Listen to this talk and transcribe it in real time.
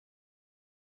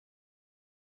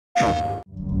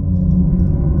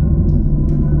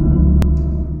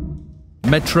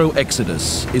Metro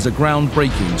Exodus is a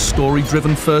groundbreaking,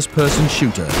 story-driven first-person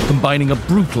shooter combining a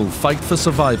brutal fight for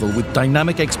survival with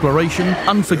dynamic exploration,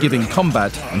 unforgiving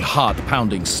combat, and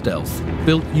heart-pounding stealth.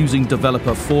 Built using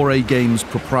developer 4A Games'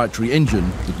 proprietary engine,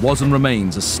 it was and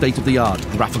remains a state-of-the-art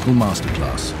graphical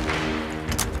masterclass.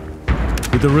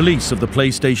 With the release of the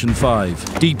PlayStation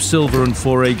 5, Deep Silver and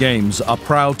 4A Games are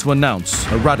proud to announce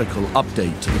a radical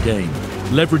update to the game,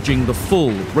 leveraging the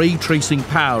full ray tracing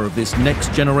power of this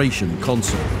next-generation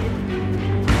console.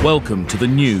 Welcome to the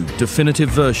new, definitive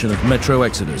version of Metro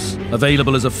Exodus,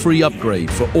 available as a free upgrade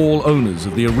for all owners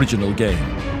of the original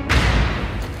game.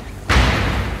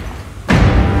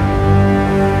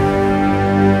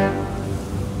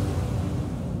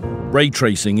 Ray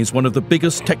tracing is one of the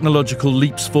biggest technological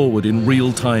leaps forward in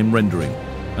real-time rendering,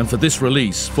 and for this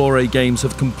release, 4A Games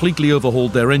have completely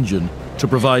overhauled their engine to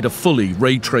provide a fully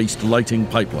ray-traced lighting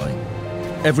pipeline.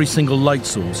 Every single light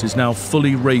source is now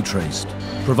fully ray-traced,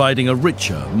 providing a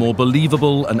richer, more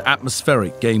believable and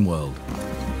atmospheric game world.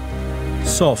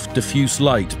 Soft, diffuse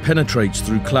light penetrates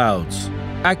through clouds,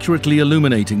 accurately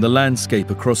illuminating the landscape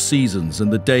across seasons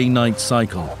and the day-night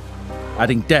cycle,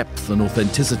 adding depth and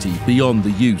authenticity beyond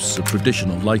the use of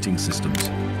traditional lighting systems.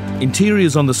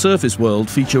 Interiors on the surface world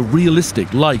feature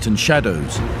realistic light and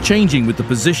shadows, changing with the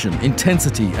position,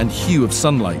 intensity, and hue of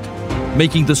sunlight,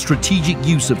 making the strategic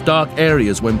use of dark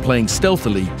areas when playing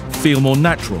stealthily feel more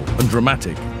natural and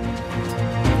dramatic.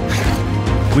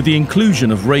 With the inclusion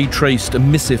of ray-traced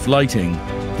emissive lighting,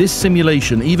 this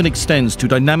simulation even extends to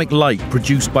dynamic light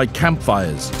produced by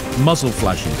campfires, muzzle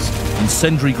flashes,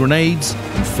 incendiary grenades,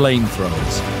 and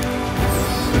flamethrowers.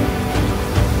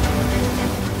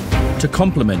 To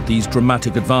complement these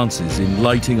dramatic advances in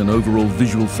lighting and overall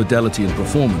visual fidelity and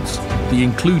performance, the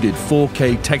included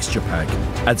 4K texture pack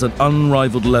adds an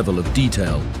unrivaled level of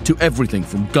detail to everything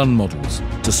from gun models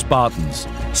to Spartans,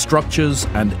 structures,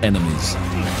 and enemies.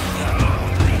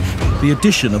 The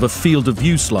addition of a field of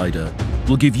view slider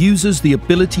will give users the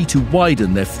ability to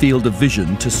widen their field of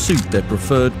vision to suit their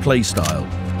preferred playstyle,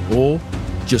 or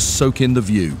just soak in the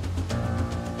view.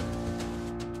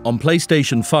 On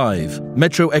PlayStation 5,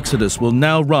 Metro Exodus will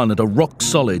now run at a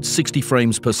rock-solid 60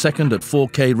 frames per second at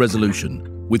 4K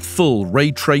resolution, with full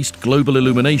ray-traced global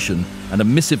illumination and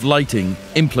emissive lighting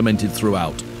implemented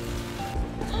throughout.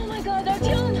 Oh my God,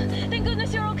 Artyom! Thank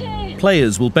goodness you're okay!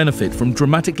 Players will benefit from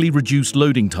dramatically reduced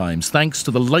loading times thanks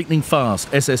to the lightning-fast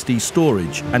SSD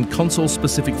storage and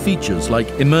console-specific features like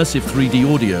immersive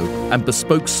 3D audio and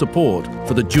bespoke support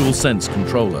for the DualSense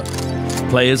controller.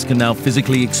 Players can now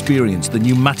physically experience the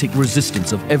pneumatic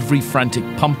resistance of every frantic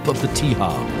pump of the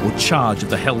T-Har or charge of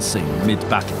the Helsing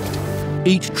mid-battle.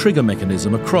 Each trigger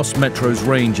mechanism across Metro's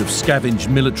range of scavenged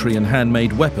military and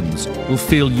handmade weapons will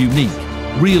feel unique,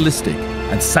 realistic,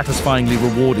 and satisfyingly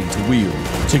rewarding to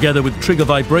wield, together with trigger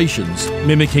vibrations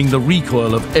mimicking the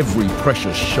recoil of every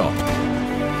precious shot.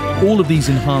 All of these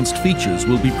enhanced features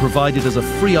will be provided as a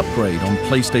free upgrade on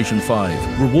PlayStation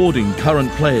 5, rewarding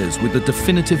current players with the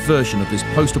definitive version of this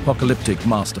post-apocalyptic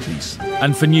masterpiece.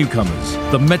 And for newcomers,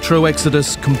 the Metro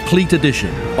Exodus Complete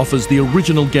Edition offers the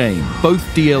original game, both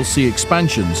DLC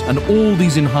expansions, and all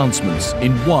these enhancements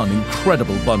in one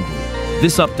incredible bundle.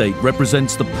 This update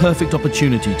represents the perfect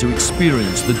opportunity to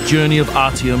experience the journey of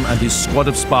Artyom and his squad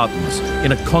of Spartans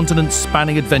in a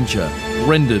continent-spanning adventure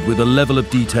rendered with a level of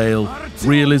detail,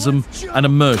 realism, and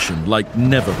immersion like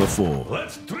never before.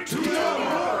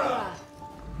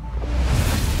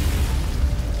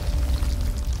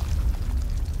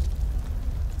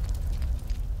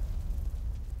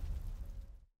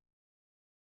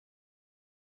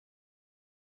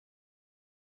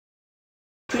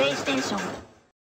 PlayStation